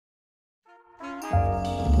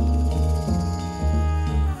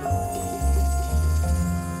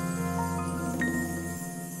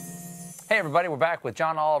Hey everybody, we're back with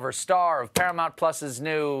John Oliver, star of Paramount Plus's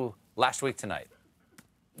new Last Week Tonight.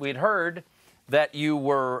 We'd heard that you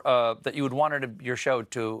had wanted your show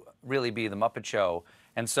to really be the Muppet Show,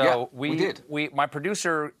 and so yeah, we did. My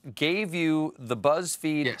producer gave you the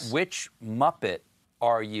Buzzfeed "Which Muppet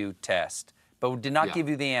Are You?" test, but did not give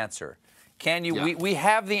you the answer. Can you? We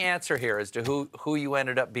have the answer here as to who you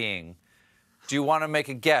ended up being. Do you want to make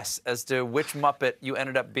a guess as to which Muppet you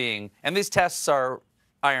ended up being? And these tests are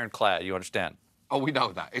ironclad, you understand? Oh, we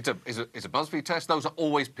know that. It's a BuzzFeed test. Those are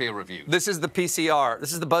always peer-reviewed. This is the PCR.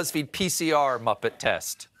 This is the BuzzFeed PCR Muppet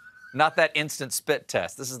test, not that instant spit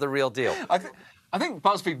test. This is the real deal. I think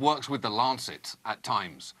BuzzFeed works with the Lancet at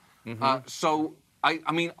times. So,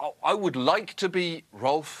 I mean, I would like to be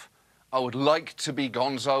Rowlf. I would like to be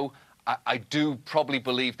Gonzo. I do probably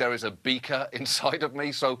believe there is a beaker inside of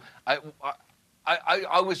me. So I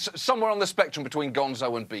was somewhere on the spectrum between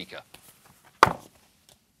Gonzo and beaker.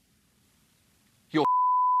 You're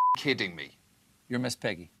kidding me. You're Miss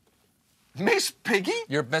Piggy. Miss Piggy?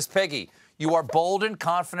 You're Miss Piggy. You are bold and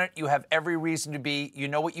confident. You have every reason to be. You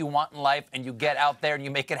know what you want in life, and you get out there and you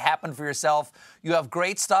make it happen for yourself. You have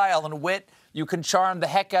great style and wit. You can charm the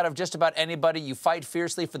heck out of just about anybody. You fight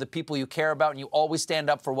fiercely for the people you care about, and you always stand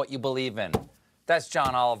up for what you believe in. That's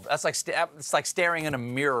John Oliver. That's like it's like staring in a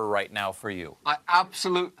mirror right now for you.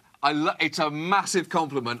 It's a massive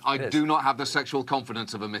compliment. I do not have the sexual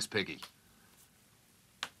confidence of a Miss Piggy.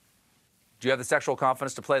 Do you have the sexual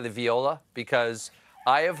confidence to play the viola? Because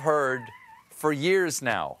I have heard for years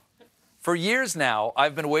now,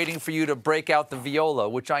 I've been waiting for you to break out the viola,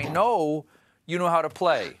 which I know you know how to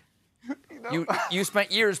play. You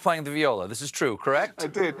spent years playing the viola. This is true, correct? I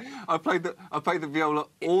did. I played the viola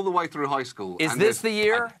all the way through high school. Is this the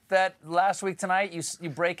year that Last Week Tonight you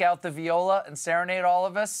break out the viola and serenade all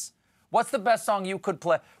of us? What's the best song you could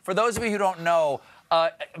play? For those of you who don't know,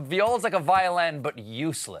 viola's like a violin, but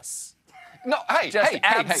useless. No,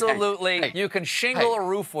 Absolutely. You can shingle a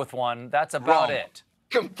roof with one. That's about it.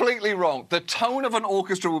 Completely wrong. The tone of an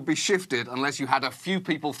orchestra would be shifted unless you had a few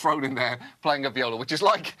people thrown in there playing a viola, which is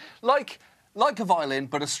like a violin,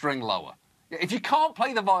 but a string lower. If you can't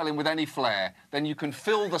play the violin with any flair, then you can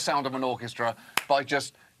fill the sound of an orchestra by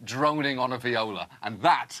just droning on a viola. And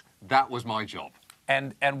that was my job.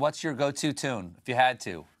 And what's your go-to tune, if you had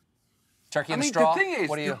to? Turkey in the Straw? The thing is,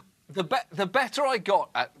 what do you... the better I got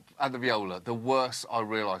at the viola, the worse I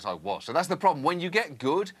realised I was. So that's the problem. When you get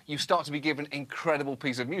good, you start to be given incredible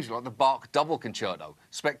piece of music, like the Bach Double Concerto.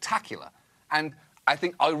 Spectacular. And I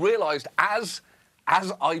think I realised as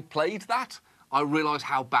I played that, I realised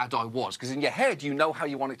how bad I was. Because in your head, you know how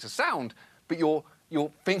you want it to sound, but your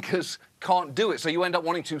fingers can't do it. So you end up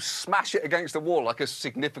wanting to smash it against the wall like a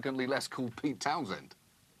significantly less cool Pete Townsend.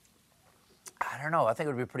 I don't know. I think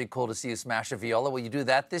it would be pretty cool to see you smash a viola. Will you do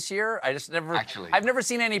that this year? Actually, I've never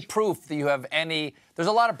seen any proof that you have any. There's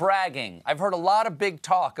a lot of bragging. I've heard a lot of big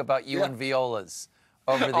talk about you and violas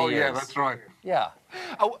over the years. Oh, yeah, that's right. Yeah.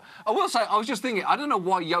 I will say, I was just thinking, I don't know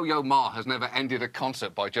why Yo-Yo Ma has never ended a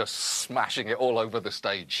concert by just smashing it all over the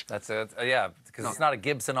stage. That's it. Yeah, because it's not a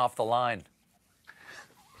Gibson off the line.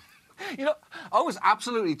 You know, I was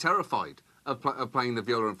absolutely terrified of playing the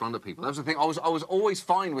viola in front of people. That was the thing. I was always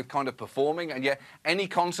fine with kind of performing, and yet any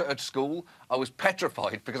concert at school, I was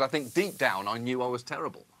petrified because I think deep down I knew I was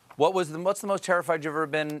terrible. What's the most terrified you've ever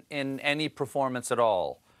been in any performance at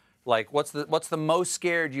all? Like, what's the most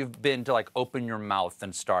scared you've been to, like, open your mouth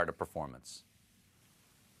and start a performance?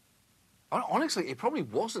 Honestly, it probably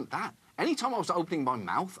wasn't that. Anytime I was opening my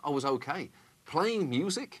mouth, I was okay. Playing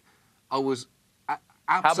music, I was absolutely...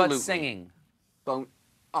 How about singing?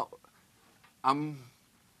 I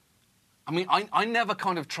mean, I never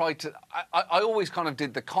kind of tried to... I always kind of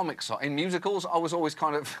did the comic side. In musicals, I was always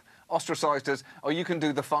kind of ostracised as, oh, you can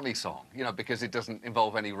do the funny song, you know, because it doesn't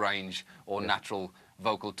involve any range or natural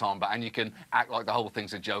vocal timbre, and you can act like the whole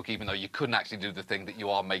thing's a joke, even though you couldn't actually do the thing that you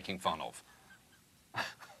are making fun of.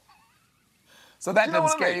 So that didn't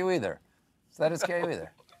scare you either? So that didn't scare you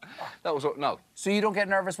either? That was... No. So you don't get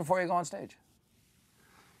nervous before you go on stage?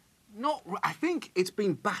 Not... I think it's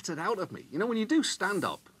been battered out of me. You know, when you do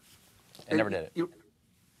stand-up... I never did it.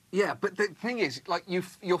 Yeah, but the thing is, like,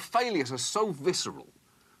 your failures are so visceral,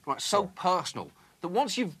 right, so personal, that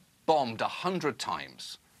once you've bombed 100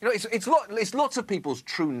 times, you know, it's lots of people's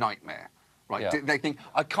true nightmare, right? Yeah. They think,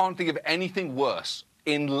 I can't think of anything worse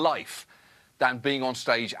in life than being on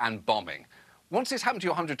stage and bombing. Once it's happened to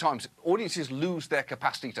you 100 times, audiences lose their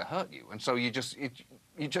capacity to hurt you, and so you just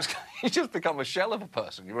become a shell of a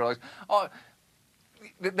person. You realise, oh,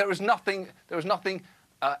 there was nothing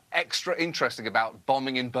extra interesting about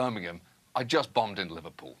bombing in Birmingham. I just bombed in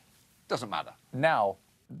Liverpool. Doesn't matter. Now,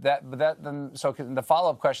 so the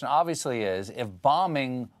follow-up question obviously is, if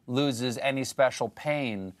bombing loses any special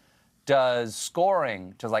pain, does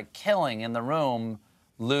scoring, just like killing in the room,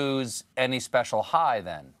 lose any special high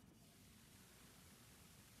then?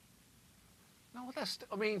 No,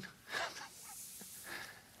 I mean...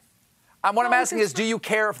 What I'm asking is, do you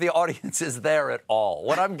care if the audience is there at all?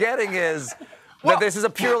 What I'm getting is that this is a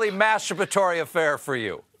purely masturbatory affair for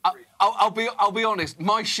you. I'll be honest.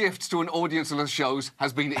 My shift to an audience-less shows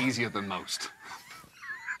has been easier than most.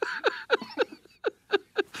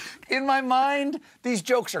 In my mind, these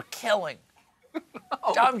jokes are killing.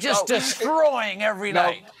 I'm just destroying every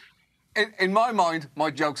night. In my mind,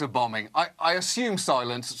 my jokes are bombing. I assume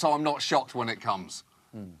silence, so I'm not shocked when it comes.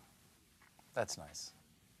 That's nice.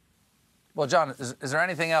 Well, John, is there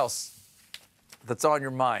anything else that's on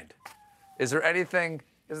your mind? Is there anything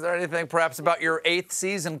perhaps about your 8th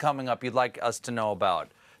season coming up you'd like us to know about?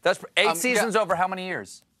 That's 8 seasons over how many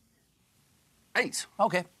years? 8.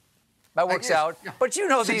 Okay. That works out. Yeah. But you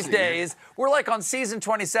know these days, we're like on season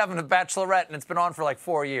 27 of Bachelorette, and it's been on for like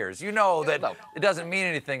 4 years. You know that it doesn't mean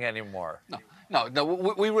anything anymore. No,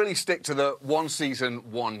 we really stick to the 1 season,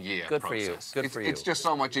 1 year Good process. For you. Good for you. It's just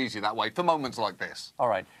so much easier that way for moments like this. All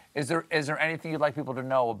right. Is there anything you'd like people to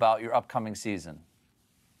know about your upcoming season?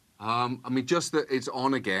 I mean, just that it's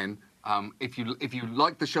on again. If you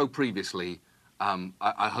liked the show previously,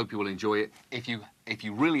 I hope you will enjoy it. If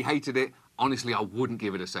you really hated it, honestly, I wouldn't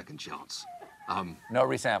give it a second chance. No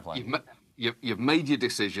resampling. You've made your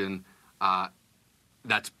decision.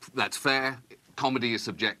 That's fair. Comedy is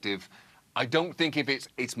subjective. I don't think if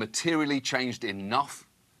it's materially changed enough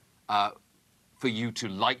for you to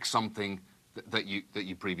like something that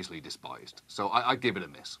you previously despised. So I give it a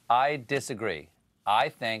miss. I disagree. I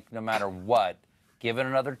think no matter what, give it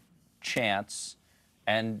another chance,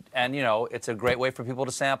 and you know, it's a great way for people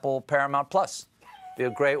to sample Paramount Plus. Be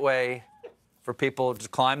a great way for people to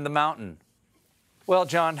climb the mountain. Well,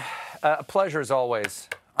 John, a pleasure as always.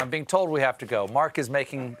 I'm being told we have to go. Mark is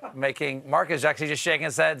Mark is actually just shaking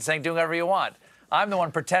his head, saying, "Do whatever you want." I'm the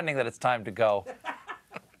one pretending that it's time to go.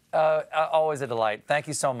 Always a delight. Thank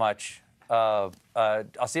you so much. I'll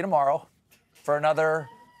see you tomorrow for another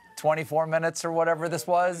 24 minutes or whatever this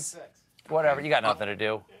was. Whatever. You got nothing to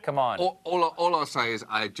do. Come on. All I'll say is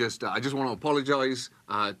I just want to apologize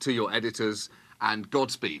to your editors and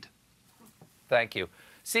Godspeed. Thank you.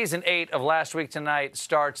 Season 8 of Last Week Tonight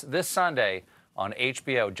starts this Sunday on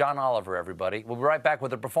HBO. John Oliver, everybody. We'll be right back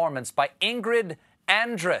with a performance by Ingrid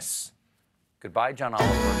Andress. Goodbye, John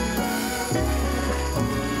Oliver.